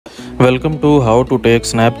Welcome to how to take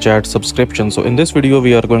Snapchat subscription. So in this video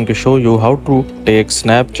we are going to show you how to take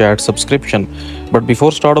Snapchat subscription. But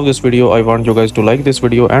before start of this video, I want you guys to like this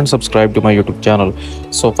video and subscribe to my YouTube channel.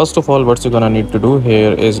 So first of all, what you're gonna need to do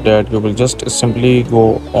here is that you will just simply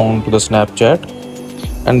go on to the Snapchat,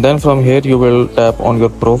 and then from here you will tap on your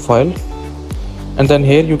profile, and then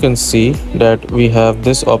here you can see that we have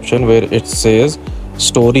this option where it says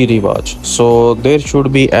story rewatch. So there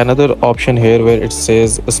should be another option here where it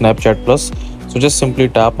says Snapchat Plus. So just simply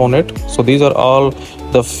tap on it. So these are all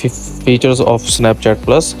the features of Snapchat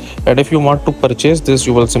Plus, and if you want to purchase this,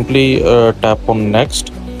 you will simply tap on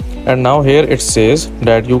next. And now here it says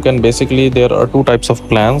that you can basically, there are two types of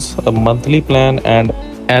plans, a monthly plan and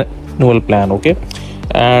annual plan. Okay,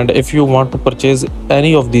 and if you want to purchase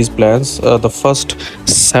any of these plans, the first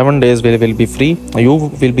 7 days will be free. You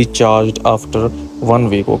will be charged after 1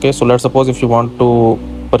 week. Okay, so let's suppose if you want to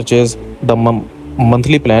purchase the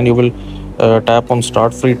monthly plan, you will tap on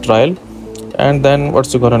start free trial, and then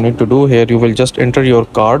what you're gonna need to do here, you will just enter your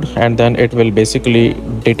card, and then it will basically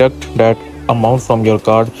deduct that amount from your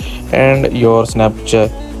card, and your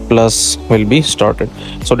Snapchat Plus will be started.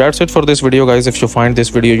 So that's it for this video, guys. If you find this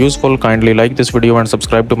video useful, kindly like this video and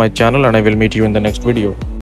subscribe to my channel, and I will meet you in the next video.